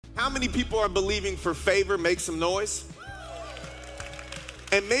How many people are believing for favor? Make some noise.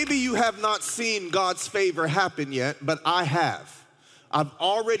 And maybe you have not seen God's favor happen yet, but I have. I've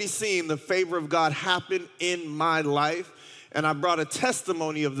already seen the favor of God happen in my life, and I brought a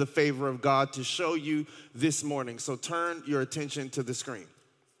testimony of the favor of God to show you this morning. So turn your attention to the screen.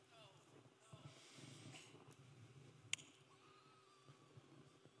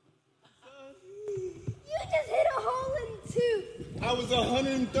 You just hit a hole in two. I was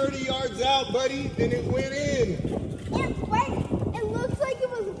 130 yards out, buddy, and it went in. It looks like it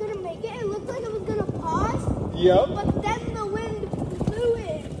was going to make it. It looked like it was going to pause. Yep. But then the wind blew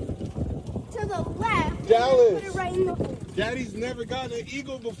it to the left. Dallas. And put it right in the hole. Daddy's never gotten an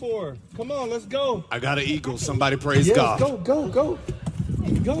eagle before. Come on, let's go. I got an eagle. Somebody praise Yes, God. go.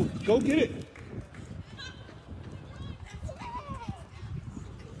 Go get it.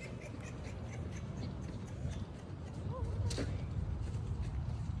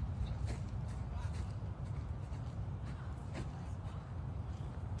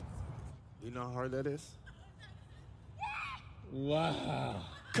 You know how hard that is? Wow.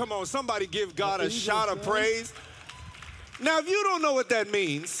 Come on, somebody give God a shout of praise. Now, if you don't know what that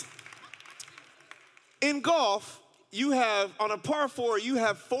means, in golf, you have, on a par 4, you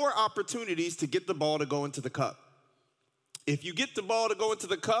have 4 opportunities to get the ball to go into the cup. If you get the ball to go into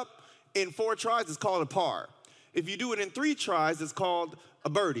the cup in 4 tries, it's called a par. If you do it in 3 tries, it's called a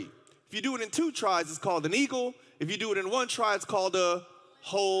birdie. If you do it in 2 tries, it's called an eagle. If you do it in 1 try, it's called a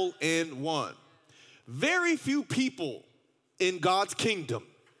hole in one. Very few people in God's kingdom,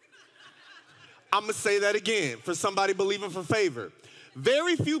 I'm going to say that again for somebody believing for favor.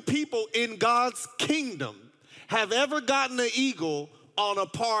 Very few people in God's kingdom have ever gotten an eagle on a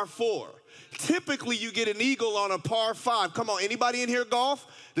par 4. Typically, you get an eagle on a par 5. Come on, anybody in here golf?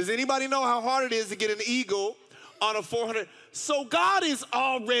 Does anybody know how hard it is to get an eagle on a 400? So God is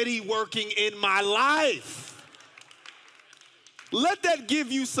already working in my life. Let that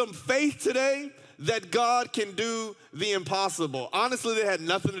give you some faith today that God can do the impossible. Honestly, that had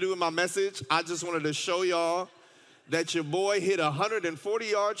nothing to do with my message. I just wanted to show y'all that your boy hit a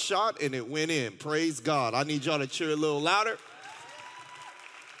 140-yard shot and it went in. Praise God. I need y'all to cheer a little louder.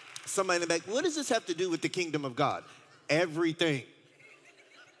 Somebody in the back, what does this have to do with the kingdom of God? Everything.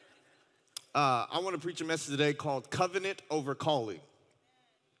 I want to preach a message today called Covenant Over Calling.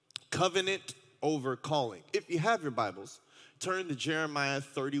 Covenant over calling. If you have your Bibles, turn to Jeremiah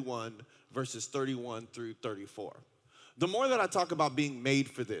 31, verses 31 through 34. The more that I talk about being made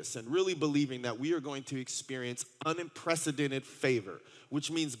for this and really believing that we are going to experience unprecedented favor,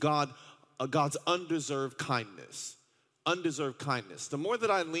 which means God's undeserved kindness. Undeserved kindness. The more that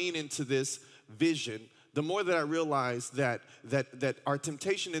I lean into this vision, the more that I realize that our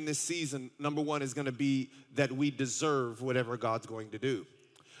temptation in this season, number one, is going to be that we deserve whatever God's going to do.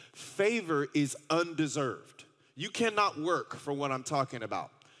 Favor is undeserved. You cannot work for what I'm talking about.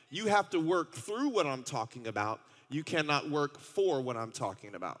 You have to work through what I'm talking about. You cannot work for what I'm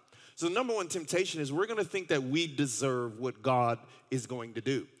talking about. So the number one temptation is we're going to think that we deserve what God is going to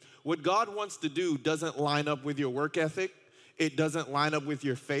do. What God wants to do doesn't line up with your work ethic. It doesn't line up with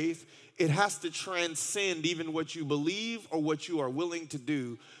your faith. It has to transcend even what you believe or what you are willing to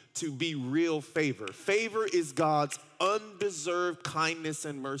do to be real favor. Favor is God's undeserved kindness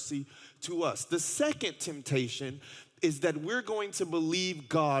and mercy to us. The second temptation is that we're going to believe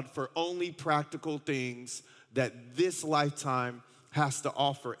God for only practical things that this lifetime has to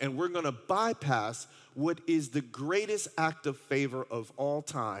offer. And we're going to bypass what is the greatest act of favor of all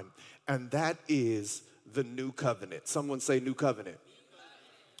time, and that is the new covenant. Someone say new covenant.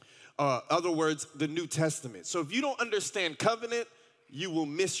 Other words, the New Testament. So if you don't understand covenant, you will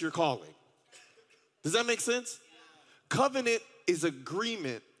miss your calling. Does that make sense? Covenant is an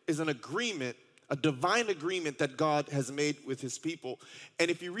agreement, a divine agreement that God has made with his people.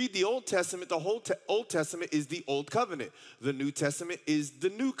 And if you read the Old Testament, the whole Old Testament is the Old Covenant. The New Testament is the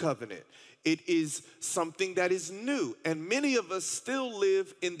New Covenant. It is something that is new. And many of us still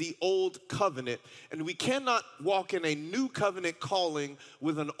live in the Old Covenant. And we cannot walk in a new covenant calling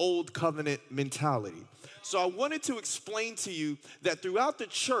with an Old Covenant mentality. So I wanted to explain to you that throughout the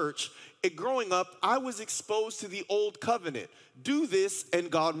church, growing up, I was exposed to the Old Covenant. Do this and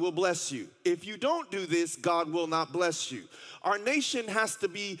God will bless you. If you don't do this, God will not bless you. Our nation has to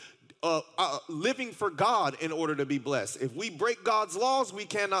be living for God in order to be blessed. If we break God's laws, we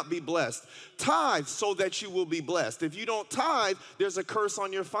cannot be blessed. Tithe so that you will be blessed. If you don't tithe, there's a curse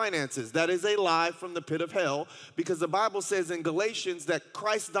on your finances. That is a lie from the pit of hell, because the Bible says in Galatians that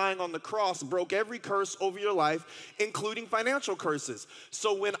Christ dying on the cross broke every curse over your life, including financial curses.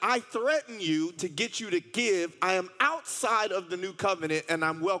 So when I threaten you to get you to give, I am outside of the new covenant and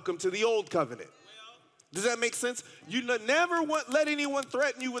I'm welcome to the old covenant. Does that make sense? You never let anyone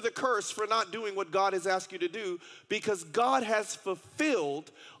threaten you with a curse for not doing what God has asked you to do, because God has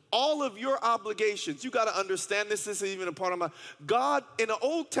fulfilled all of your obligations. You got to understand this. This is even a part of God in the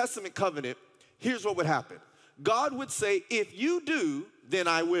Old Testament covenant. Here's what would happen. God would say, if you do, then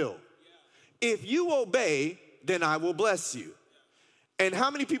I will. If you obey, then I will bless you. And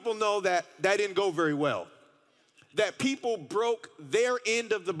how many people know that that didn't go very well? That people broke their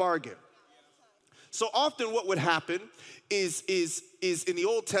end of the bargain. So often what would happen is in the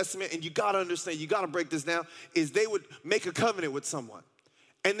Old Testament, and you got to understand, you got to break this down, is they would make a covenant with someone.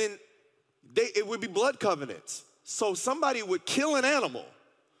 And then it would be blood covenants. So somebody would kill an animal,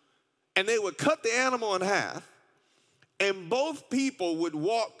 and they would cut the animal in half, and both people would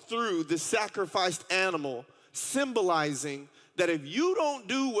walk through the sacrificed animal, symbolizing that if you don't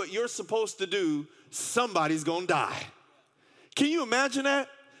do what you're supposed to do, somebody's gonna die. Can you imagine that?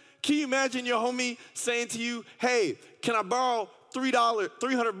 Can you imagine your homie saying to you, hey, can I borrow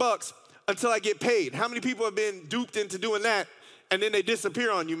 $300 until I get paid? How many people have been duped into doing that, and then they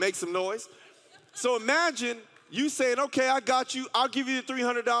disappear on you? Make some noise. So imagine you saying, okay, I got you. I'll give you the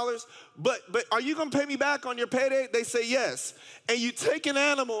 $300, but are you gonna pay me back on your payday? They say yes. And you take an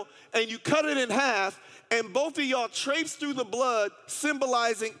animal and you cut it in half, and both of y'all traipse through the blood,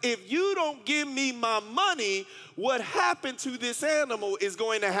 symbolizing if you don't give me my money, what happened to this animal is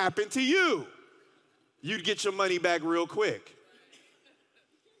going to happen to you. You'd get your money back real quick.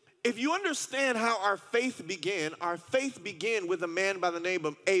 If you understand how our faith began with a man by the name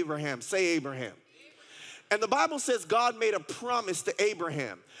of Abraham. Say Abraham. And the Bible says God made a promise to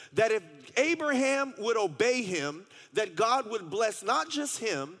Abraham that if Abraham would obey him, that God would bless not just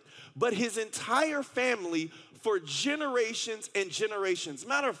him, but his entire family for generations and generations.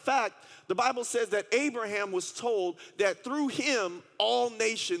 Matter of fact, the Bible says that Abraham was told that through him, all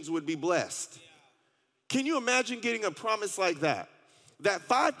nations would be blessed. Can you imagine getting a promise like that? That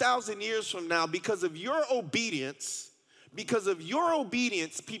 5,000 years from now, because of your obedience,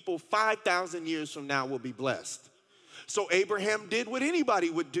 people 5,000 years from now will be blessed. So Abraham did what anybody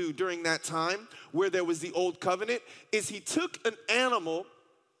would do during that time where there was the old covenant, is he took an animal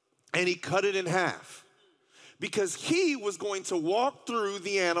and he cut it in half, because he was going to walk through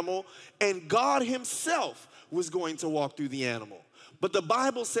the animal and God himself was going to walk through the animal. But the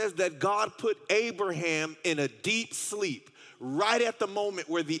Bible says that God put Abraham in a deep sleep right at the moment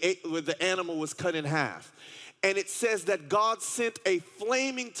where the animal was cut in half. And it says that God sent a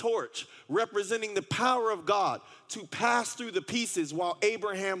flaming torch representing the power of God to pass through the pieces while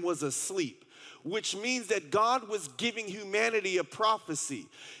Abraham was asleep, which means that God was giving humanity a prophecy.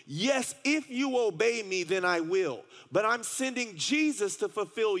 Yes, if you obey me, then I will. But I'm sending Jesus to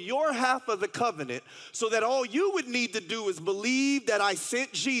fulfill your half of the covenant, so that all you would need to do is believe that I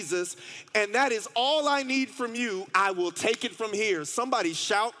sent Jesus, and that is all I need from you. I will take it from here. Somebody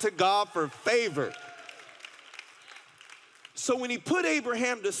shout to God for favor. So when he put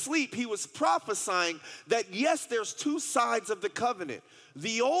Abraham to sleep, he was prophesying that yes, there's two sides of the covenant.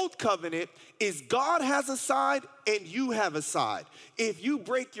 The old covenant is God has a side and you have a side. If you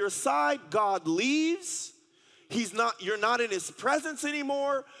break your side, God leaves. You're not in his presence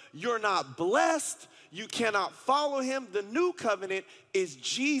anymore. You're not blessed. You cannot follow him. The new covenant is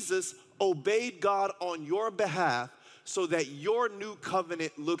Jesus obeyed God on your behalf so that your new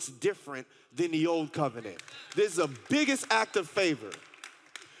covenant looks different than the old covenant. This is the biggest act of favor.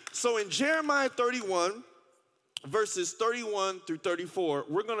 So in Jeremiah 31, verses 31 through 34,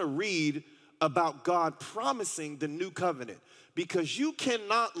 we're going to read about God promising the new covenant, because you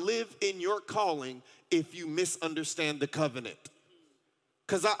cannot live in your calling if you misunderstand the covenant.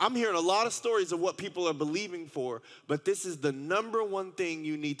 Because I'm hearing a lot of stories of what people are believing for, but this is the number one thing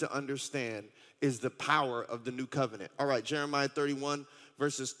you need to understand is the power of the new covenant. All right, Jeremiah 31,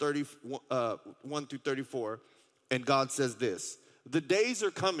 verses 31 through 34, and God says this: the days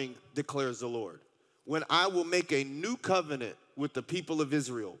are coming, declares the Lord, when I will make a new covenant with the people of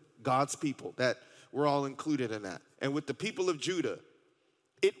Israel, God's people, that we're all included in that, and with the people of Judah.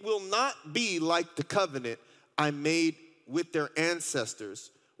 It will not be like the covenant I made with their ancestors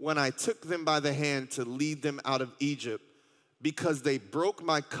when I took them by the hand to lead them out of Egypt, because they broke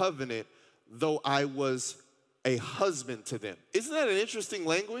my covenant, though I was a husband to them. Isn't that an interesting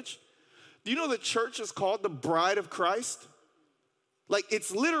language? Do you know the church is called the bride of Christ? Like,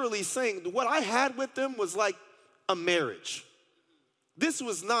 it's literally saying what I had with them was like a marriage. This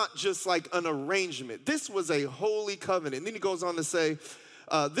was not just like an arrangement. This was a holy covenant. And then he goes on to say,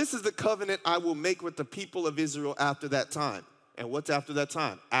 this is the covenant I will make with the people of Israel after that time. And what's after that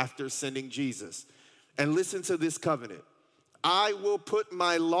time? After sending Jesus. And listen to this covenant. I will put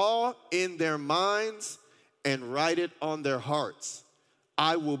my law in their minds and write it on their hearts.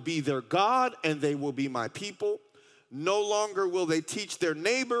 I will be their God and they will be my people. No longer will they teach their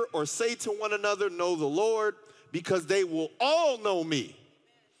neighbor or say to one another, know the Lord, because they will all know me,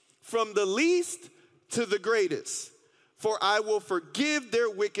 from the least to the greatest. For I will forgive their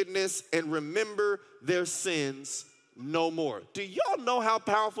wickedness and remember their sins no more. Do y'all know how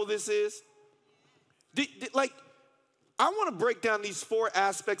powerful this is? I want to break down these 4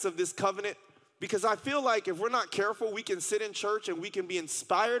 aspects of this covenant, because I feel like if we're not careful, we can sit in church and we can be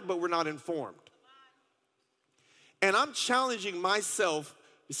inspired, but we're not informed. And I'm challenging myself,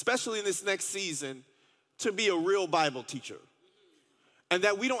 especially in this next season, to be a real Bible teacher. And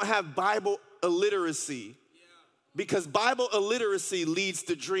that we don't have Bible illiteracy, because Bible illiteracy leads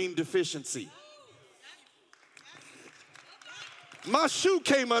to dream deficiency. My shoe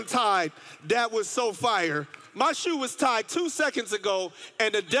came untied. That was so fire. My shoe was tied 2 seconds ago,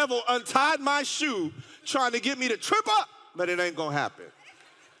 and the devil untied my shoe trying to get me to trip up, but it ain't gonna happen.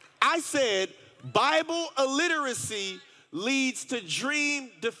 I said Bible illiteracy leads to dream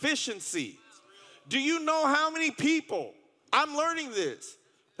deficiency. Do you know how many people, I'm learning this,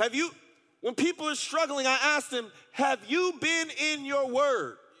 when people are struggling, I ask them, have you been in your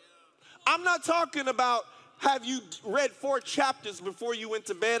word? I'm not talking about have you read 4 chapters before you went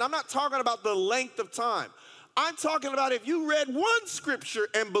to bed. I'm not talking about the length of time. I'm talking about if you read one scripture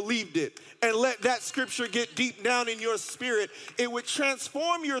and believed it and let that scripture get deep down in your spirit, it would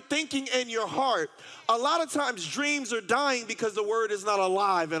transform your thinking and your heart. A lot of times dreams are dying because the word is not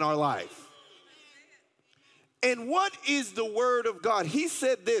alive in our life. And what is the word of God? He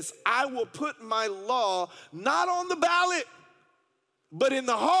said this, I will put my law not on the ballot, but in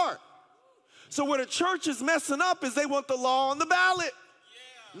the heart. So where the church is messing up is they want the law on the ballot,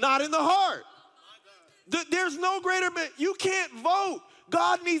 not in the heart. There's no greater, you can't vote.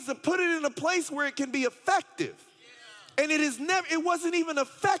 God needs to put it in a place where it can be effective. And it wasn't even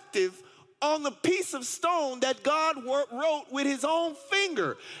effective on the piece of stone that God wrote with his own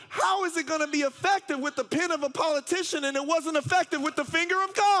finger. How is it going to be effective with the pen of a politician and it wasn't effective with the finger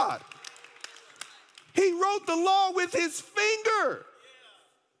of God? He wrote the law with his finger.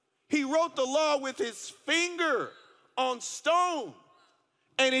 He wrote the law with his finger on stone,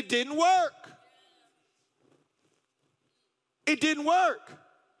 and it didn't work. It didn't work.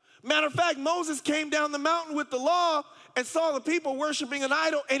 Matter of fact, Moses came down the mountain with the law and saw the people worshiping an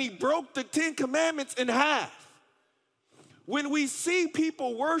idol, and he broke the 10 commandments in half. When we see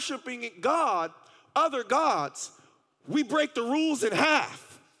people worshiping God, other gods, we break the rules in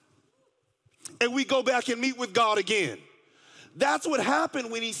half, and we go back and meet with God again. That's what happened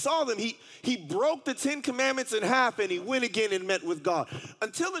when he saw them. He broke the 10 commandments in half, and he went again and met with God.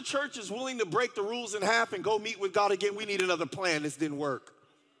 Until the church is willing to break the rules in half and go meet with God again, we need another plan. This didn't work.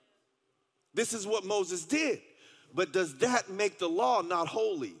 This is what Moses did. But does that make the law not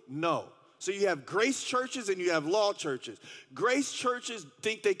holy? No. So you have grace churches and you have law churches. Grace churches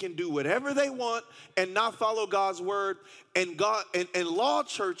think they can do whatever they want and not follow God's word, and law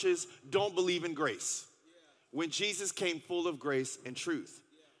churches don't believe in grace. When Jesus came full of grace and truth.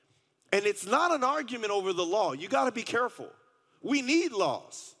 And it's not an argument over the law. You got to be careful. We need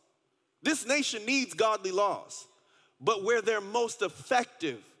laws. This nation needs godly laws. But where they're most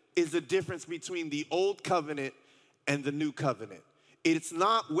effective is the difference between the old covenant and the new covenant. It's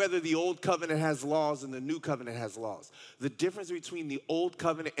not whether the old covenant has laws and the new covenant has laws. The difference between the old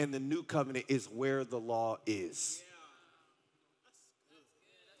covenant and the new covenant is where the law is.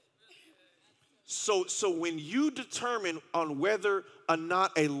 So when you determine on whether or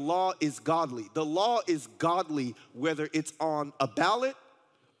not a law is godly, the law is godly whether it's on a ballot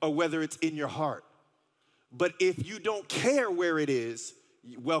or whether it's in your heart. But if you don't care where it is,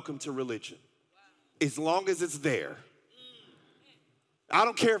 welcome to religion. As long as it's there. I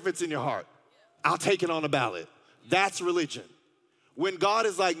don't care if it's in your heart. I'll take it on a ballot. That's religion. When God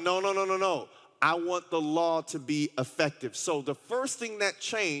is like, no. I want the law to be effective. So the first thing that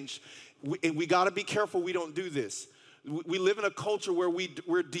changed, and we got to be careful we don't do this. We live in a culture where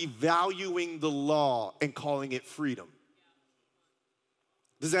we're devaluing the law and calling it freedom.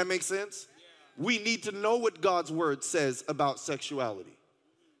 Does that make sense? We need to know what God's word says about sexuality.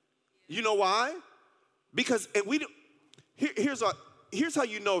 You know why? Because here's here's how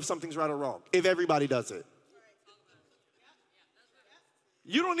you know if something's right or wrong. If everybody does it.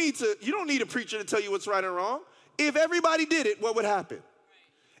 You don't need a preacher to tell you what's right and wrong. If everybody did it, what would happen?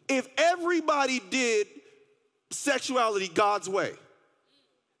 If everybody did sexuality God's way,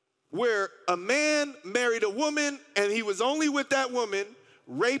 where a man married a woman and he was only with that woman,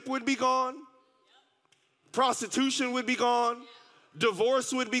 rape would be gone, prostitution would be gone,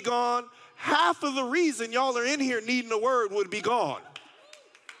 divorce would be gone. Half of the reason y'all are in here needing a word would be gone.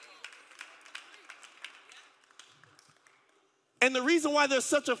 And the reason why there's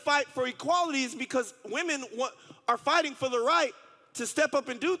such a fight for equality is because women are fighting for the right to step up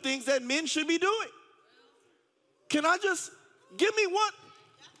and do things that men should be doing. Can I just, give me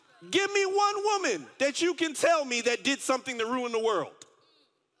one woman that you can tell me that did something to ruin the world.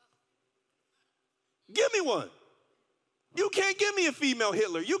 Give me one. You can't give me a female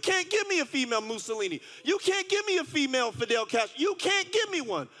Hitler. You can't give me a female Mussolini. You can't give me a female Fidel Castro. You can't give me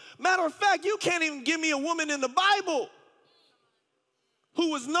one. Matter of fact, you can't even give me a woman in the Bible who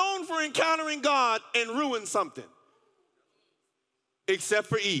was known for encountering God and ruined something, except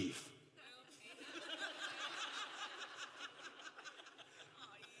for Eve.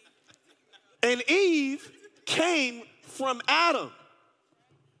 And Eve came from Adam.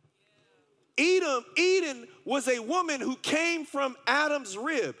 Eden was a woman who came from Adam's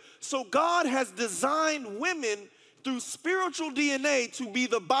rib. So God has designed women through spiritual DNA to be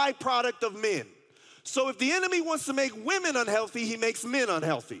the byproduct of men. So if the enemy wants to make women unhealthy, he makes men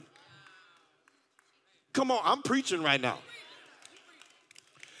unhealthy. Come on, I'm preaching right now.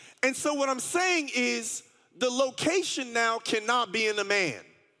 And so what I'm saying is the location now cannot be in a man,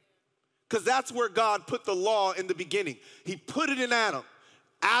 because that's where God put the law in the beginning. He put it in Adam.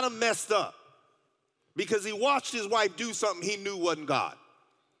 Adam messed up because he watched his wife do something he knew wasn't God.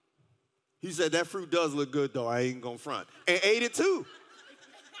 He said, that fruit does look good though, I ain't gonna front. And ate it too.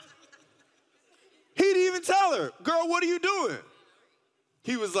 He didn't even tell her, girl, what are you doing?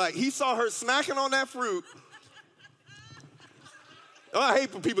 He was like, he saw her smacking on that fruit. Oh, I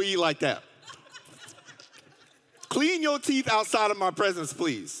hate when people eat like that. Clean your teeth outside of my presence,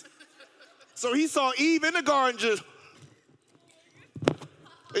 please. So he saw Eve in the garden just,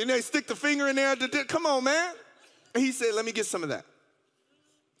 and they stick the finger in there. Come on, man. And he said, let me get some of that.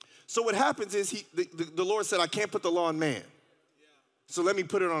 So what happens is the Lord said, I can't put the law on man. So let me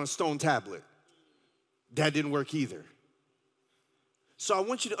put it on a stone tablet. That didn't work either. So I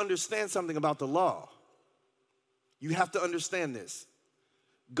want you to understand something about the law. You have to understand this.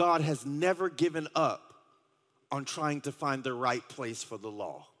 God has never given up on trying to find the right place for the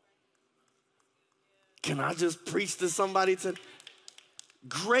law. Can I just preach to somebody today?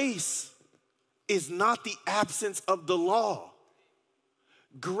 Grace is not the absence of the law.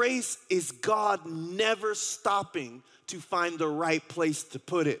 Grace is God never stopping to find the right place to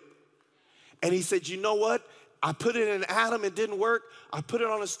put it. And he said, you know what? I put it in Adam, it didn't work. I put it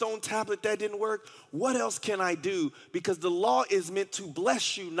on a stone tablet, that didn't work. What else can I do? Because the law is meant to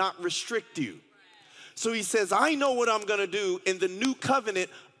bless you, not restrict you. So he says, I know what I'm gonna do. In the new covenant,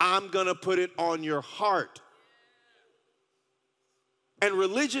 I'm gonna put it on your heart. And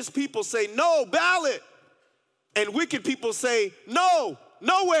religious people say, no, ballot. And wicked people say, no,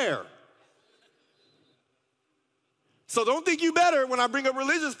 nowhere. So don't think you better when I bring up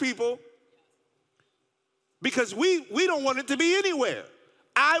religious people, because we don't want it to be anywhere.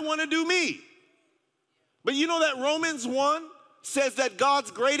 I want to do me. But you know that Romans 1 says that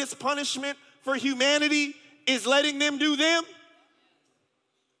God's greatest punishment for humanity is letting them do them?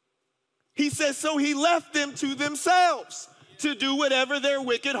 He says, so he left them to themselves to do whatever their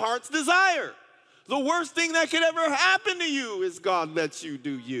wicked hearts desire. The worst thing that could ever happen to you is God lets you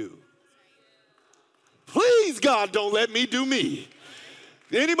do you. Please, God, don't let me do me.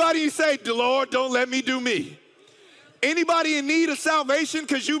 Anybody say, Lord, don't let me do me? Anybody in need of salvation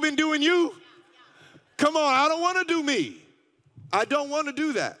because you've been doing you? Come on, I don't want to do me. I don't want to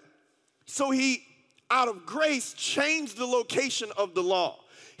do that. So he, out of grace, changed the location of the law.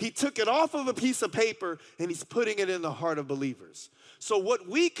 He took it off of a piece of paper and he's putting it in the heart of believers. So what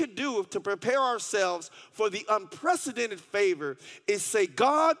we could do to prepare ourselves for the unprecedented favor is say,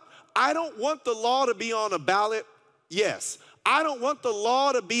 God, I don't want the law to be on a ballot. Yes. I don't want the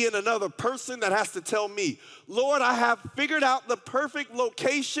law to be in another person that has to tell me. Lord, I have figured out the perfect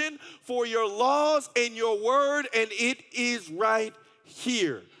location for your laws and your word, and it is right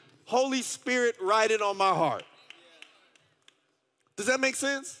here. Holy Spirit, write it on my heart. Does that make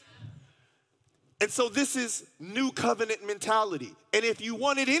sense? And so this is new covenant mentality. And if you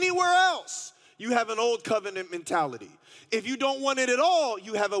want it anywhere else, you have an old covenant mentality. If you don't want it at all,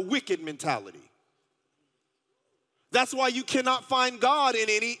 you have a wicked mentality. That's why you cannot find God in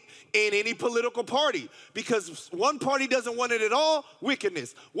any political party, because one party doesn't want it at all,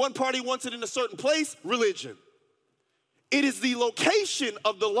 wickedness. One party wants it in a certain place, religion. It is the location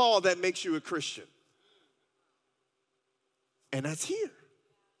of the law that makes you a Christian. And that's here.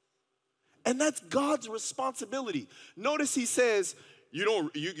 And that's God's responsibility. Notice he says, you're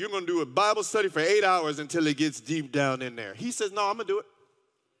going to do a Bible study for 8 hours until it gets deep down in there. He says, no, I'm going to do it.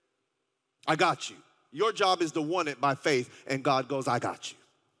 I got you. Your job is to want it by faith, and God goes, I got you.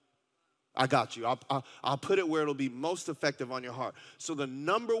 I got you. I'll put it where it'll be most effective on your heart. So the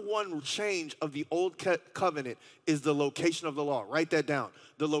number one change of the old covenant is the location of the law. Write that down.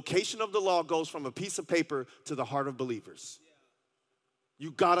 The location of the law goes from a piece of paper to the heart of believers.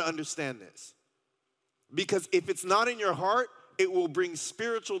 You got to understand this. Because if it's not in your heart, it will bring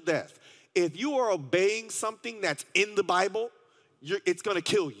spiritual death. If you are obeying something that's in the Bible, it's going to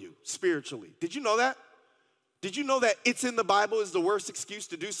kill you spiritually. Did you know that? Did you know that it's in the Bible is the worst excuse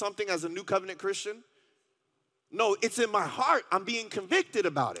to do something as a new covenant Christian? No, it's in my heart. I'm being convicted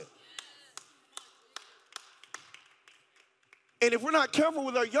about it. And if we're not careful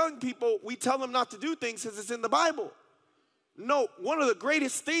with our young people, we tell them not to do things because it's in the Bible. No, one of the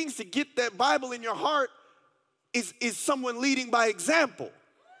greatest things to get that Bible in your heart is someone leading by example.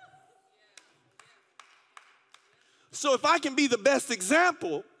 So if I can be the best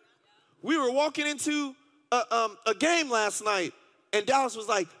example, we were walking into a game last night, and Dallas was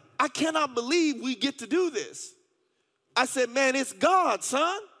like, I cannot believe we get to do this. I said, man, it's God,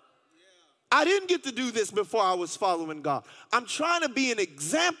 son. I didn't get to do this before I was following God. I'm trying to be an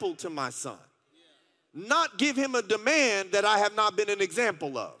example to my son, not give him a demand that I have not been an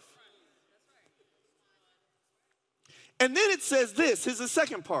example of. And then it says this, here's the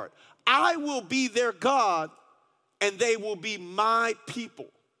second part. I will be their God, and they will be my people.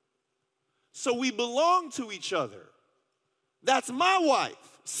 So we belong to each other. That's my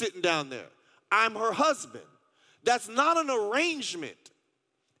wife sitting down there. I'm her husband. That's not an arrangement.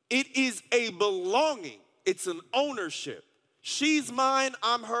 It is a belonging. It's an ownership. She's mine,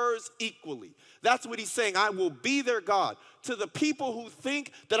 I'm hers equally. That's what he's saying. I will be their God. To the people who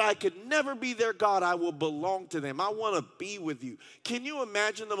think that I could never be their God, I will belong to them. I want to be with you. Can you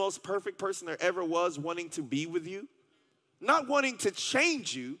imagine the most perfect person there ever was wanting to be with you? Not wanting to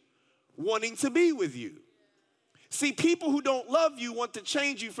change you, wanting to be with you. See, people who don't love you want to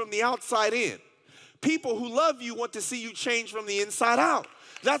change you from the outside in. People who love you want to see you change from the inside out.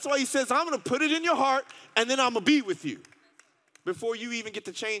 That's why he says, I'm going to put it in your heart, and then I'm going to be with you. Before you even get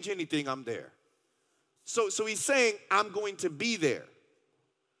to change anything, I'm there. So he's saying, I'm going to be there.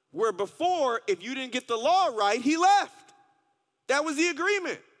 Where before, if you didn't get the law right, he left. That was the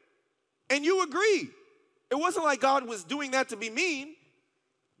agreement. And you agreed. It wasn't like God was doing that to be mean.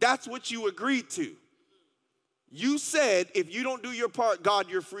 That's what you agreed to. You said, if you don't do your part, God,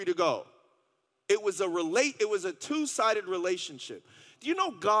 you're free to go. It was a two-sided relationship. Do you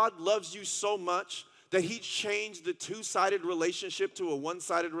know God loves you so much that he changed the two-sided relationship to a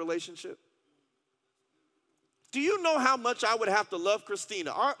one-sided relationship? Do you know how much I would have to love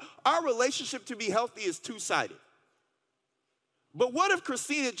Christina? Our relationship to be healthy is two-sided. But what if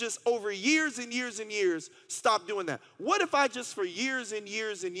Christina just over years and years and years stopped doing that? What if I just for years and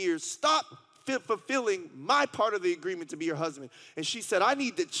years and years stopped fulfilling my part of the agreement to be your husband? And she said, I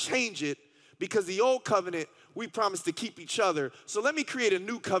need to change it because the old covenant, we promised to keep each other. So let me create a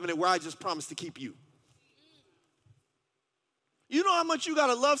new covenant where I just promise to keep you. You know how much you got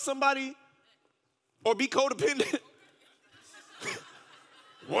to love somebody or be codependent?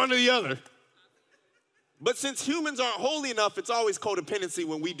 One or the other. But since humans aren't holy enough, it's always codependency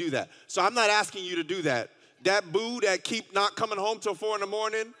when we do that. So I'm not asking you to do that. That boo that keep not coming home till 4 in the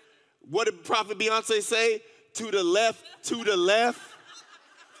morning, what did Prophet Beyonce say? To the left, to the left.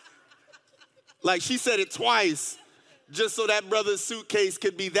 Like she said it twice, just so that brother's suitcase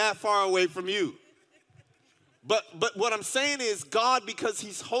could be that far away from you. But what I'm saying is God, because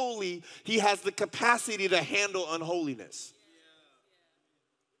he's holy, he has the capacity to handle unholiness.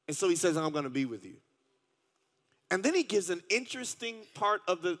 And so he says, I'm going to be with you. And then he gives an interesting part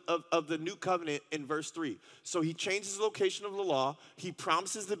of the new covenant in verse 3. So he changes the location of the law. He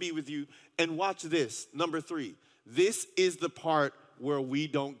promises to be with you. And watch this, number 3. This is the part where we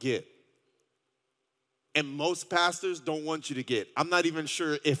don't get. And most pastors don't want you to get. I'm not even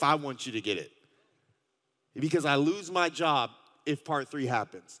sure if I want you to get it. Because I lose my job if part 3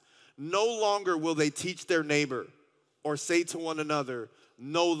 happens. No longer will they teach their neighbor or say to one another,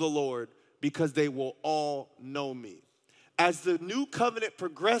 know the Lord, because they will all know me. As the new covenant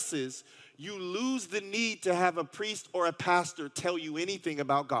progresses, you lose the need to have a priest or a pastor tell you anything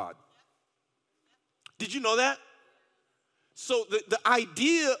about God. Did you know that? So the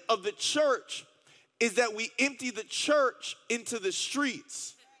idea of the church is that we empty the church into the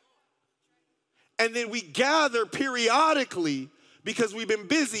streets. And then we gather periodically because we've been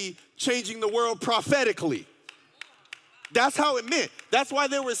busy changing the world prophetically. That's how it meant. That's why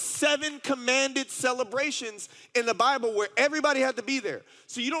there were 7 commanded celebrations in the Bible where everybody had to be there.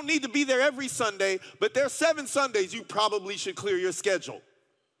 So you don't need to be there every Sunday, but there are 7 Sundays you probably should clear your schedule.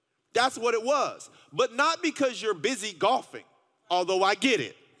 That's what it was. But not because you're busy golfing, although I get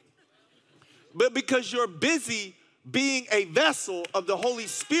it, but because you're busy being a vessel of the Holy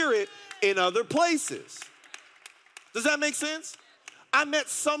Spirit in other places. Does that make sense? I met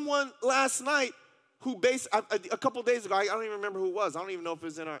someone last night who a couple days ago, I don't even remember who it was. I don't even know if it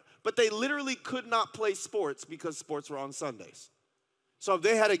was but they literally could not play sports because sports were on Sundays. So if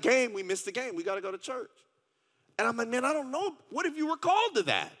they had a game, we missed the game. We got to go to church. And I'm like, man, I don't know. What if you were called to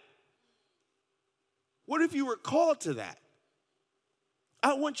that? What if you were called to that?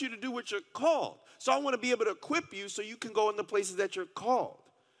 I want you to do what you're called. So I want to be able to equip you so you can go in the places that you're called.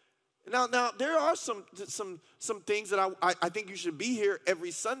 Now there are some things that I think you should be here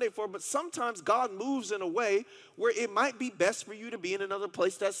every Sunday for, but sometimes God moves in a way where it might be best for you to be in another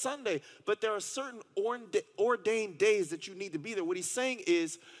place that Sunday. But there are certain ordained days that you need to be there. What he's saying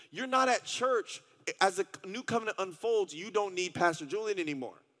is you're not at church. As a new covenant unfolds, you don't need Pastor Julian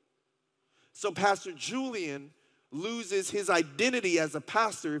anymore. So Pastor Julian loses his identity as a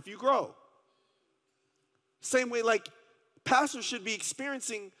pastor if you grow. Same way, like, pastors should be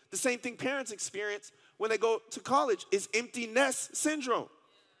experiencing the same thing parents experience when they go to college, is empty nest syndrome.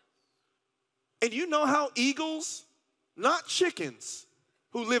 And you know how eagles, not chickens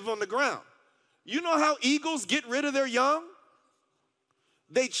who live on the ground, you know how eagles get rid of their young?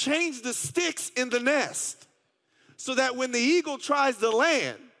 They change the sticks in the nest so that when the eagle tries to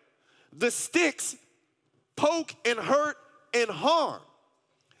land, the sticks poke and hurt and harm.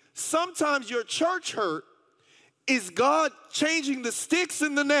 Sometimes your church hurt is God changing the sticks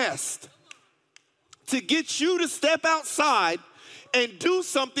in the nest to get you to step outside and do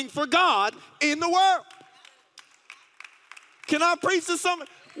something for God in the world. Can I preach to someone?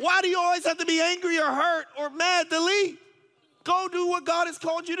 Why do you always have to be angry or hurt or mad to leave? Go do what God has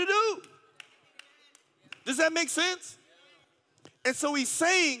called you to do. Does that make sense? And so he's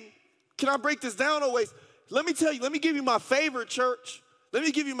saying, can I break this down always? Let me tell you, let me give you my favor, church. Let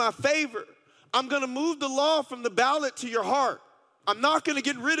me give you my favor. I'm going to move the law from the ballot to your heart. I'm not going to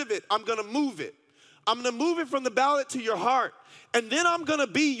get rid of it. I'm going to move it. I'm going to move it from the ballot to your heart. And then I'm going to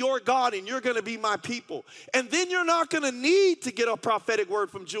be your God and you're going to be my people. And then you're not going to need to get a prophetic word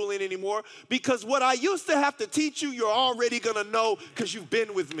from Julian anymore, because what I used to have to teach you, you're already going to know because you've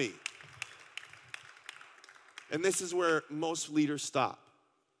been with me. And this is where most leaders stop.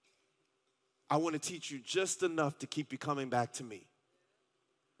 I want to teach you just enough to keep you coming back to me.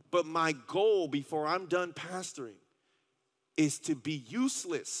 But my goal before I'm done pastoring is to be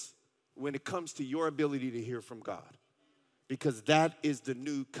useless when it comes to your ability to hear from God, because that is the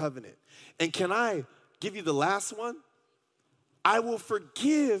new covenant. And can I give you the last one? I will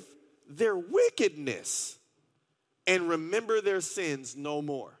forgive their wickedness and remember their sins no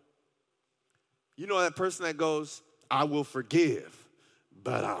more. You know that person that goes, I will forgive,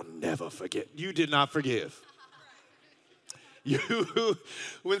 but I'll never forget. You did not forgive.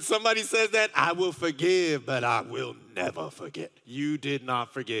 When somebody says that, I will forgive, but I will never forget. You did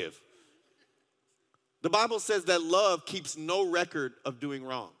not forgive. The Bible says that love keeps no record of doing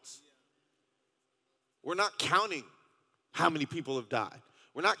wrongs. We're not counting how many people have died.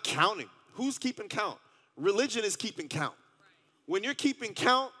 We're not counting. Who's keeping count? Religion is keeping count. When you're keeping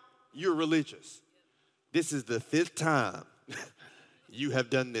count, you're religious. This is the 5th time you have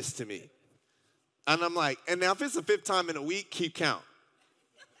done this to me. And I'm like, and now if it's the 5th time in a week, keep count.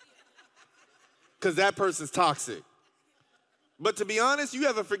 Because that person's toxic. But to be honest, you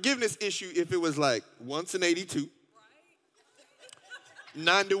have a forgiveness issue if it was like once in 82,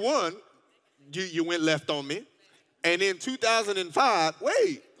 91, you went left on me. And in 2005,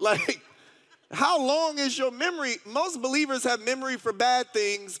 wait, like, how long is your memory? Most believers have memory for bad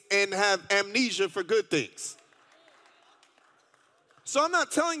things and have amnesia for good things. So I'm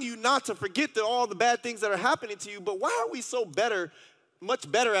not telling you not to forget all the bad things that are happening to you, but why are we so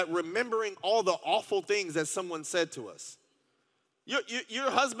much better at remembering all the awful things that someone said to us?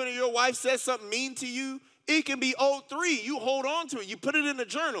 Your husband or your wife says something mean to you, it can be 03. You hold on to it. You put it in a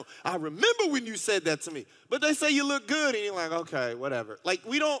journal. I remember when you said that to me. But they say you look good, and you're like, okay, whatever. Like,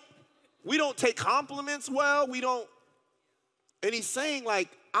 we don't take compliments well. And he's saying, like,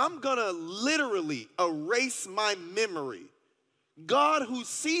 I'm going to literally erase my memory. God, who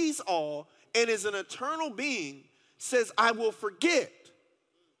sees all and is an eternal being, says, I will forget,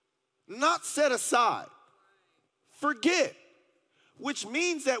 not set aside. Forget, which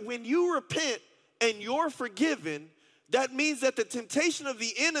means that when you repent and you're forgiven, that means that the temptation of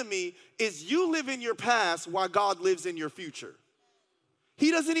the enemy is you live in your past while God lives in your future. He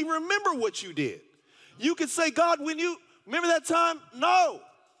doesn't even remember what you did. You could say, God, when you, remember that time? No,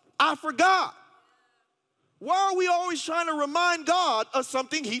 I forgot. Why are we always trying to remind God of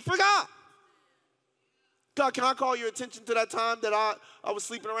something he forgot? God, can I call your attention to that time that I was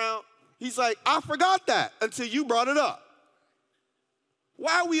sleeping around? He's like, I forgot that until you brought it up.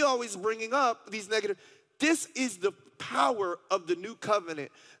 Why are we always bringing up these negative? This is the power of the new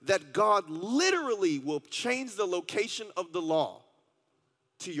covenant, that God literally will change the location of the law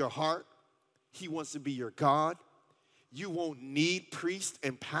to your heart. He wants to be your God. You won't need priests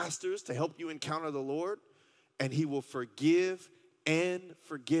and pastors to help you encounter the Lord, and he will forgive and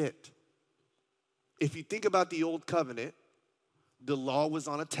forget. If you think about the old covenant, the law was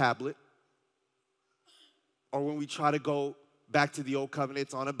on a tablet, or when we try to go back to the old covenant,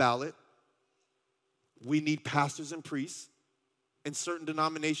 it's on a ballot. We need pastors and priests. In certain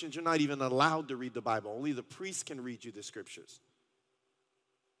denominations, you're not even allowed to read the Bible. Only the priest can read you the scriptures.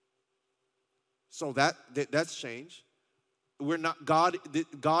 So that's changed. We're not, God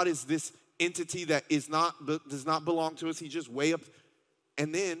is this entity that does not belong to us. He just way up.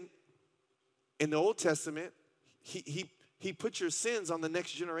 And then in the Old Testament, he put your sins on the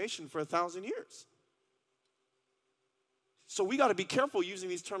next generation for 1,000 years. So we got to be careful using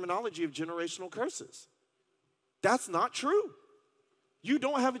these terminology of generational curses. That's not true. You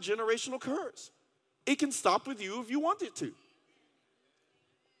don't have a generational curse. It can stop with you if you want it to.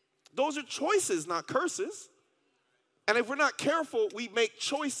 Those are choices, not curses. And if we're not careful, we make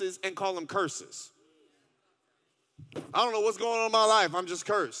choices and call them curses. I don't know what's going on in my life. I'm just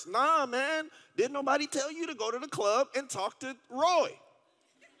cursed. Nah, man. Didn't nobody tell you to go to the club and talk to Roy?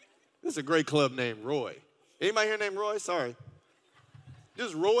 This is a great club named Roy. Anybody here named Roy? Sorry.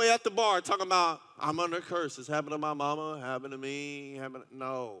 Just Roy at the bar talking about, I'm under a curse. It's happened to my mama, happened to me.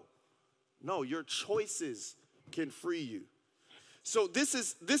 No, your choices can free you. So this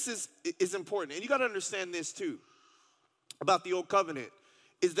is important. And you got to understand this too about the old covenant,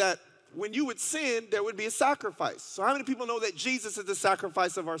 is that when you would sin, there would be a sacrifice. So how many people know that Jesus is the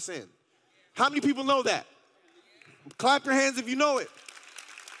sacrifice of our sin? How many people know that? Clap your hands if you know it.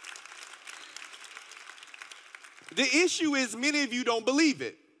 The issue is many of you don't believe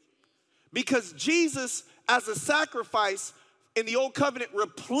it, because Jesus as a sacrifice in the old covenant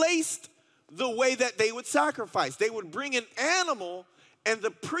replaced the way that they would sacrifice. They would bring an animal and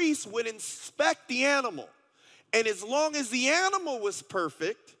the priest would inspect the animal. And as long as the animal was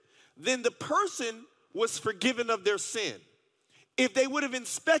perfect, then the person was forgiven of their sin. If they would have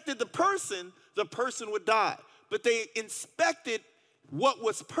inspected the person would die. But they inspected what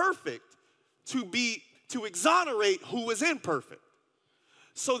was perfect to exonerate who was imperfect.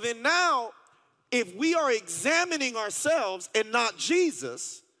 So then now, if we are examining ourselves and not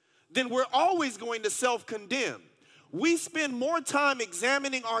Jesus, then we're always going to self-condemn. We spend more time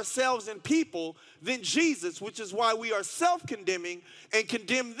examining ourselves and people than Jesus, which is why we are self-condemning and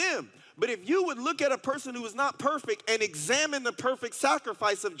condemn them. But if you would look at a person who is not perfect and examine the perfect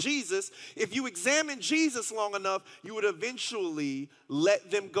sacrifice of Jesus, if you examine Jesus long enough, you would eventually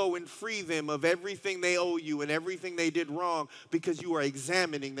let them go and free them of everything they owe you and everything they did wrong, because you are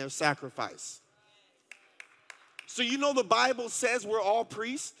examining their sacrifice. So you know the Bible says we're all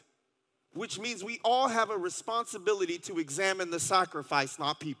priests, which means we all have a responsibility to examine the sacrifice,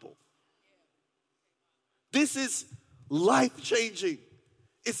 not people. This is life-changing.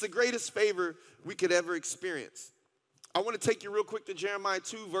 It's the greatest favor we could ever experience. I want to take you real quick to Jeremiah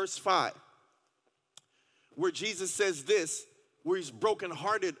 2, verse 5, where Jesus says this, where he's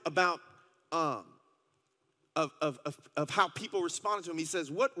brokenhearted about of how people responded to him. He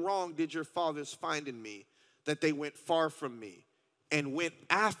says, what wrong did your fathers find in me that they went far from me and went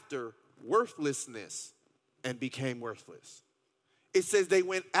after worthlessness and became worthless? It says they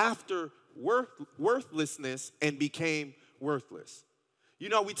went after worthlessness and became worthless. You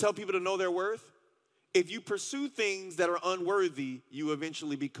know, we tell people to know their worth. If you pursue things that are unworthy, you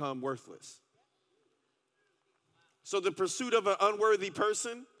eventually become worthless. So the pursuit of an unworthy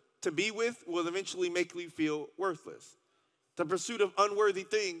person to be with will eventually make you feel worthless. The pursuit of unworthy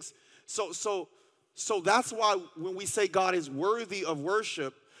things. So that's why when we say God is worthy of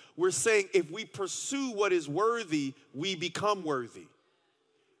worship, we're saying if we pursue what is worthy, we become worthy.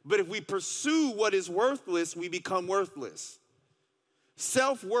 But if we pursue what is worthless, we become worthless.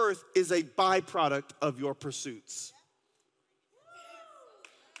 Self-worth is a byproduct of your pursuits.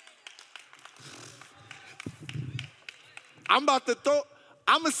 I'm going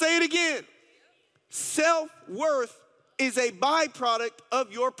to say it again. Self-worth is a byproduct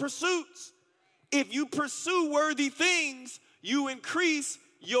of your pursuits. If you pursue worthy things, you increase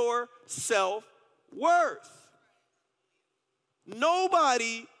your self-worth.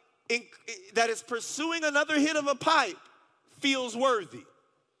 Nobody that is pursuing another hit of a pipe feels worthy.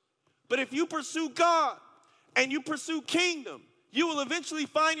 But if you pursue God and you pursue kingdom, you will eventually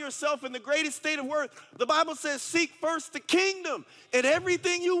find yourself in the greatest state of worth. The Bible says, seek first the kingdom, and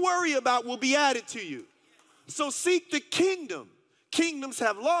everything you worry about will be added to you. So seek the kingdom. Kingdoms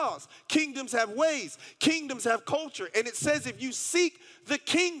have laws. Kingdoms have ways. Kingdoms have culture. And it says if you seek the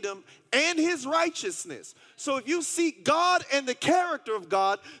kingdom and his righteousness. So if you seek God and the character of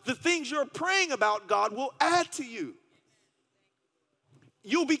God, the things you're praying about God will add to you.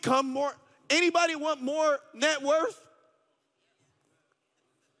 You'll become more. Anybody want more net worth?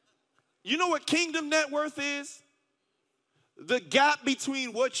 You know what kingdom net worth is? The gap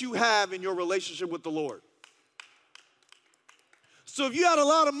between what you have and your relationship with the Lord. So if you had a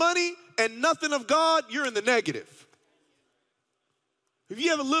lot of money and nothing of God, you're in the negative. If you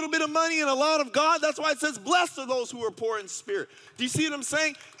have a little bit of money and a lot of God, that's why it says, blessed are those who are poor in spirit. Do you see what I'm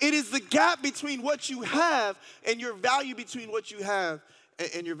saying? It is the gap between what you have and your value between what you have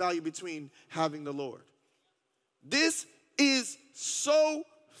and your value between having the Lord. This is so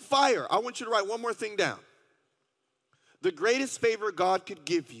fire. I want you to write one more thing down. The greatest favor God could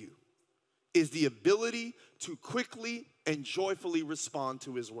give you is the ability to quickly and joyfully respond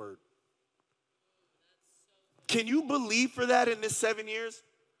to his word. Can you believe for that in this 7 years?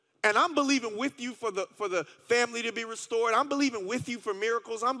 And I'm believing with you for the family to be restored. I'm believing with you for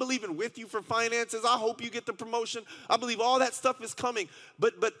miracles. I'm believing with you for finances. I hope you get the promotion. I believe all that stuff is coming.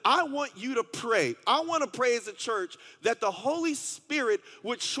 But I want you to pray. I want to pray as a church that the Holy Spirit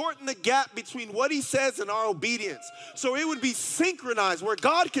would shorten the gap between what he says and our obedience. So it would be synchronized where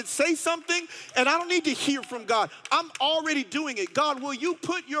God could say something and I don't need to hear from God. I'm already doing it. God, will you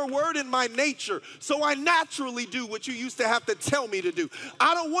put your word in my nature so I naturally do what you used to have to tell me to do?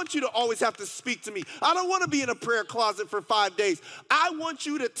 I don't want you to always have to speak to me. I don't want to be in a prayer closet for 5 days. I want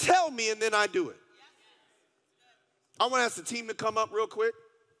you to tell me and then I do it. I want to ask the team to come up real quick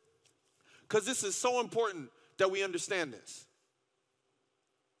because this is so important that we understand this.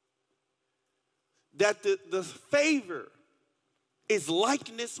 That the favor is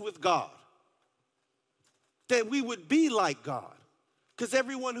likeness with God. That we would be like God. Because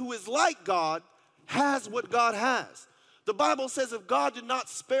everyone who is like God has what God has. The Bible says if God did not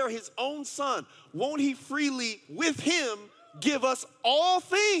spare his own son, won't he freely with him give us all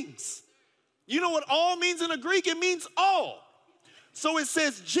things? You know what all means in the Greek? It means all. So it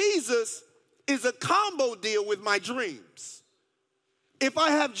says Jesus is a combo deal with my dreams. If I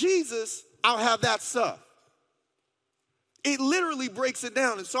have Jesus, I'll have that stuff. It literally breaks it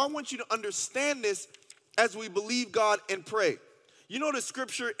down. And so I want you to understand this as we believe God and pray. You know the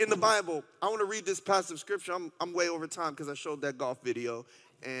scripture in the Bible, I want to read this passage of scripture. I'm way over time because I showed that golf video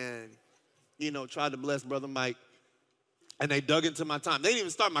and, tried to bless Brother Mike. And they dug into my time. They didn't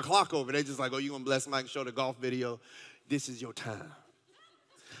even start my clock over. They just like, oh, you going to bless Mike and show the golf video? This is your time.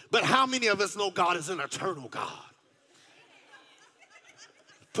 But how many of us know God is an eternal God?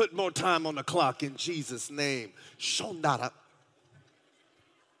 Put more time on the clock in Jesus' name. Shondara.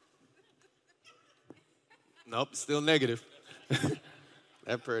 Nope, still negative.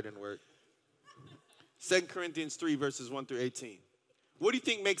 That prayer didn't work. 2 Corinthians 3, verses 1 through 18. What do you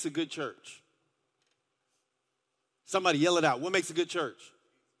think makes a good church? Somebody yell it out. What makes a good church?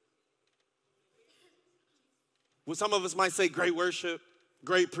 Well, some of us might say great worship,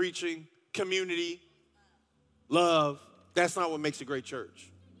 great preaching, community, love. That's not what makes a great church.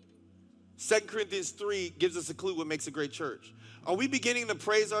 2 Corinthians 3 gives us a clue what makes a great church. Are we beginning to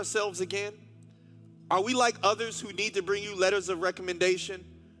praise ourselves again? Are we like others who need to bring you letters of recommendation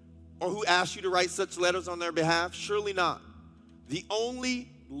or who ask you to write such letters on their behalf? Surely not. The only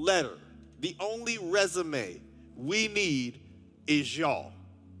letter, the only resume we need is y'all.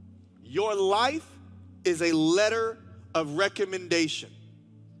 Your life is a letter of recommendation.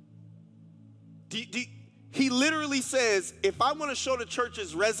 He literally says, if I want to show the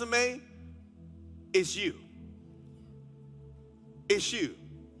church's resume, it's you. It's you.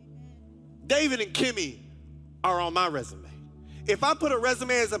 David and Kimmy are on my resume. If I put a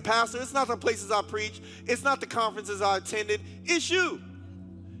resume as a pastor, it's not the places I preach. It's not the conferences I attended. It's you.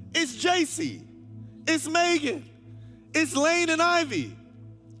 It's JC. It's Megan. It's Lane and Ivy.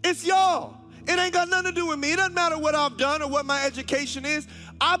 It's y'all. It ain't got nothing to do with me. It doesn't matter what I've done or what my education is.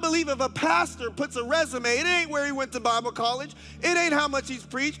 I believe if a pastor puts a resume, it ain't where he went to Bible college. It ain't how much he's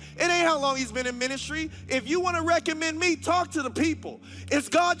preached. It ain't how long he's been in ministry. If you want to recommend me, talk to the people. Is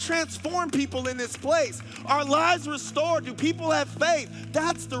God transformed people in this place? Are lives restored? Do people have faith?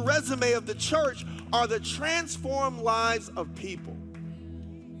 That's the resume of the church, are the transformed lives of people.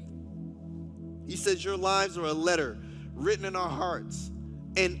 He says your lives are a letter written in our hearts,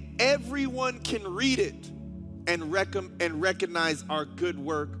 and everyone can read it and recognize our good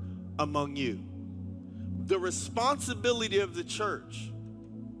work among you. The responsibility of the church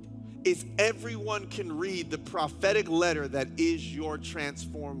is everyone can read the prophetic letter that is your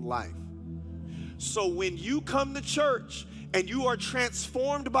transformed life. So when you come to church and you are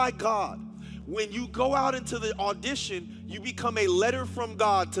transformed by God, when you go out into the audition, you become a letter from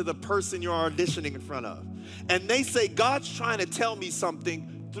God to the person you're auditioning in front of. And they say, God's trying to tell me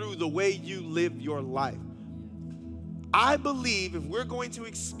something through the way you live your life. I believe if we're going to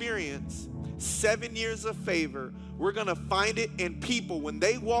experience 7 years of favor, we're going to find it in people. When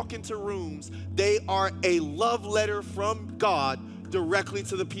they walk into rooms, they are a love letter from God directly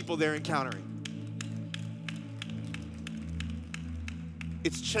to the people they're encountering.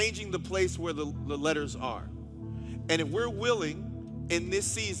 It's changing the place where the letters are. And if we're willing in this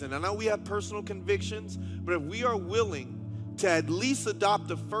season, I know we have personal convictions, but if we are willing to at least adopt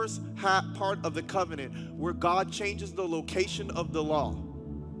the first part of the covenant where God changes the location of the law.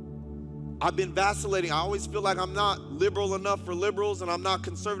 I've been vacillating. I always feel like I'm not liberal enough for liberals and I'm not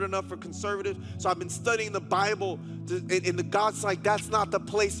conservative enough for conservatives. So I've been studying the Bible and the God's like, that's not the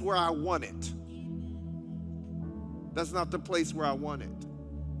place where I want it. That's not the place where I want it.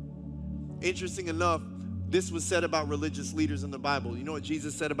 Interesting enough, this was said about religious leaders in the Bible. You know what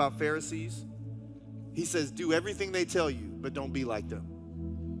Jesus said about Pharisees? He says, do everything they tell you, but don't be like them.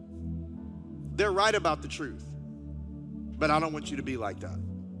 They're right about the truth, but I don't want you to be like that.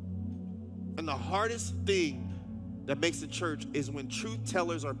 And the hardest thing that makes the church is when truth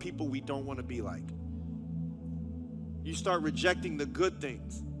tellers are people we don't want to be like. You start rejecting the good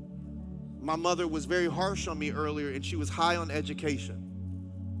things. My mother was very harsh on me earlier, and she was high on education.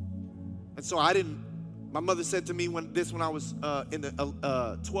 And so my mother said to me when I was in the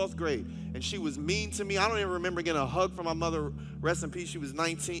 12th grade, and she was mean to me. I don't even remember getting a hug from my mother. Rest in peace. She was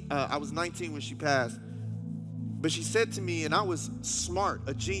 19. I was 19 when she passed. But she said to me, and I was smart,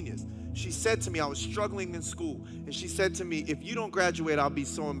 a genius. She said to me, I was struggling in school, and she said to me, if you don't graduate, I'll be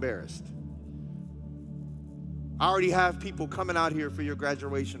so embarrassed. I already have people coming out here for your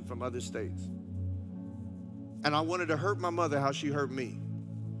graduation from other states. And I wanted to hurt my mother how she hurt me.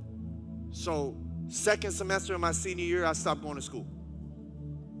 So second semester of my senior year, I stopped going to school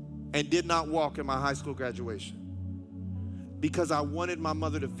and did not walk in my high school graduation because I wanted my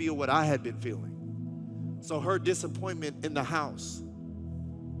mother to feel what I had been feeling. So her disappointment in the house,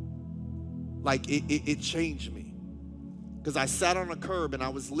 like it changed me. Because I sat on a curb and I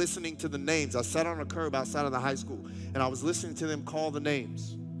was listening to the names. I sat on a curb outside of the high school and I was listening to them call the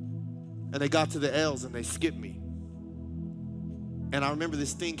names. And they got to the L's and they skipped me. And I remember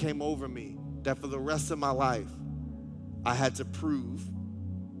this thing came over me that for the rest of my life, I had to prove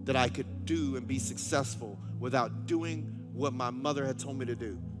that I could do and be successful without doing what my mother had told me to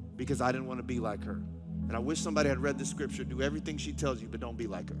do because I didn't want to be like her. And I wish somebody had read the scripture, do everything she tells you, but don't be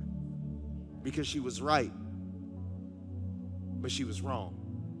like her. Because she was right, but she was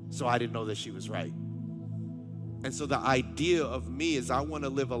wrong. So I didn't know that she was right. And so the idea of me is I want to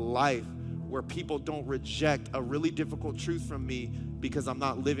live a life where people don't reject a really difficult truth from me because I'm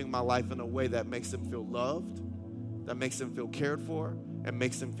not living my life in a way that makes them feel loved, that makes them feel cared for, and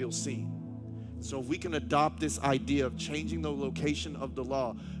makes them feel seen. So if we can adopt this idea of changing the location of the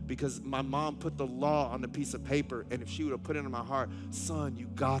law, because my mom put the law on a piece of paper, and if she would have put it in my heart, son, you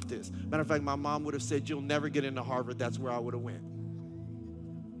got this. Matter of fact, my mom would have said, you'll never get into Harvard. That's where I would have went.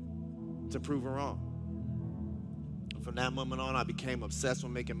 To prove her wrong. From that moment on, I became obsessed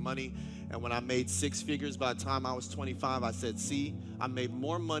with making money. And when I made 6 figures by the time I was 25, I said, see, I made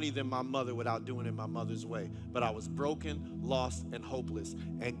more money than my mother without doing it my mother's way. But I was broken, lost, and hopeless.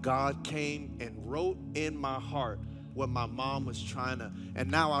 And God came and wrote in my heart what my mom was trying to.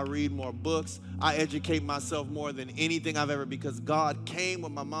 And now I read more books. I educate myself more than anything I've ever, because God came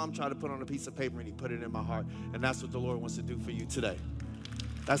what my mom tried to put on a piece of paper and he put it in my heart. And that's what the Lord wants to do for you today.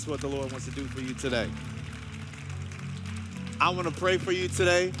 That's what the Lord wants to do for you today. I want to pray for you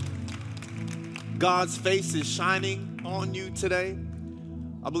today. God's face is shining on you today.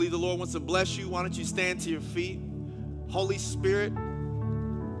 I believe the Lord wants to bless you. Why don't you stand to your feet? Holy Spirit,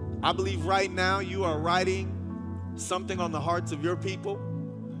 I believe right now you are writing something on the hearts of your people.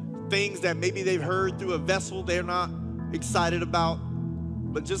 Things that maybe they've heard through a vessel they're not excited about.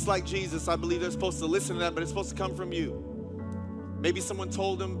 But just like Jesus, I believe they're supposed to listen to that, but it's supposed to come from you. Maybe someone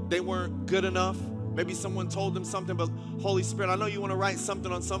told them they weren't good enough. Maybe someone told them something, but Holy Spirit, I know you want to write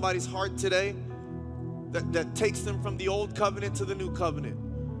something on somebody's heart today that takes them from the old covenant to the new covenant.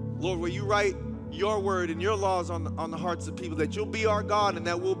 Lord, will you write your word and your laws on the hearts of people, that you'll be our God and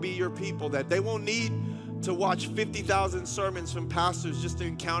that we'll be your people, that they won't need to watch 50,000 sermons from pastors just to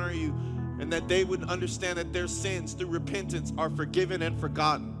encounter you, and that they would understand that their sins through repentance are forgiven and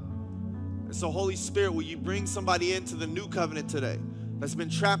forgotten. And so Holy Spirit, will you bring somebody into the new covenant today that's been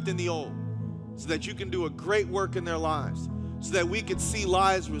trapped in the old, so that you can do a great work in their lives, so that we could see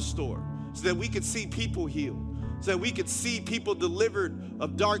lives restored, so that we could see people healed, so that we could see people delivered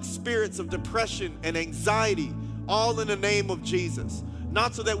of dark spirits of depression and anxiety, all in the name of Jesus.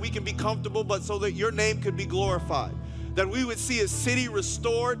 Not so that we can be comfortable, but so that your name could be glorified. That we would see a city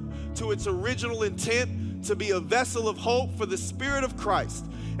restored to its original intent, to be a vessel of hope for the Spirit of Christ.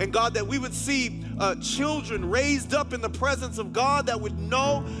 And God, that we would see children raised up in the presence of God that would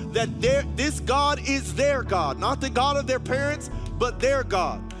know that this God is their God, not the God of their parents, but their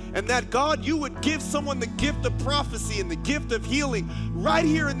God. And that, God, you would give someone the gift of prophecy and the gift of healing right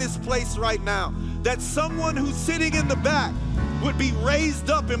here in this place right now. That someone who's sitting in the back would be raised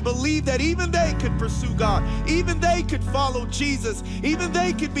up and believe that even they could pursue God, even they could follow Jesus, even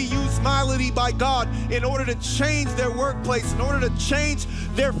they could be used mightily by God in order to change their workplace, in order to change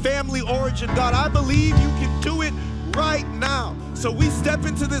their family origin. God, I believe you can do it right now. So we step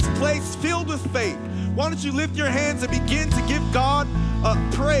into this place filled with faith. Why don't you lift your hands and begin to give God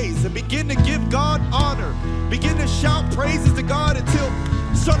praise, and begin to give God honor. Begin to shout praises to God until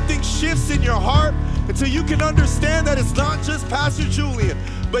something shifts in your heart, until you can understand that it's not just Pastor Julian,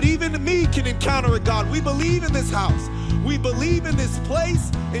 but even me can encounter a God. We believe in this house. We believe in this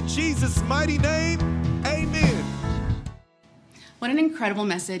place. In Jesus' mighty name, amen. What an incredible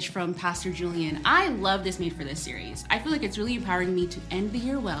message from Pastor Julian. I love this Made for This series. I feel like it's really empowering me to end the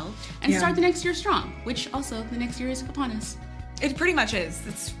year well and start the next year strong, which also the next year is upon us. It pretty much is.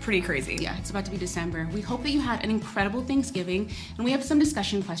 It's pretty crazy. Yeah, it's about to be December. We hope that you had an incredible Thanksgiving, and we have some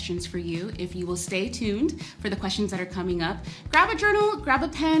discussion questions for you. If you will stay tuned for the questions that are coming up, grab a journal, grab a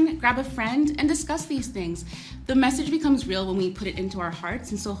pen, grab a friend, and discuss these things. The message becomes real when we put it into our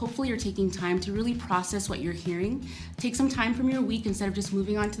hearts, and so hopefully you're taking time to really process what you're hearing. Take some time from your week instead of just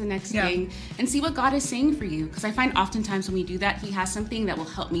moving on to the next thing, and see what God is saying for you, because I find oftentimes when we do that, He has something that will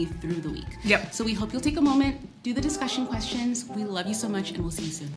help me through the week. So we hope you'll take a moment, do the discussion questions. We love you so much, and we'll see you soon.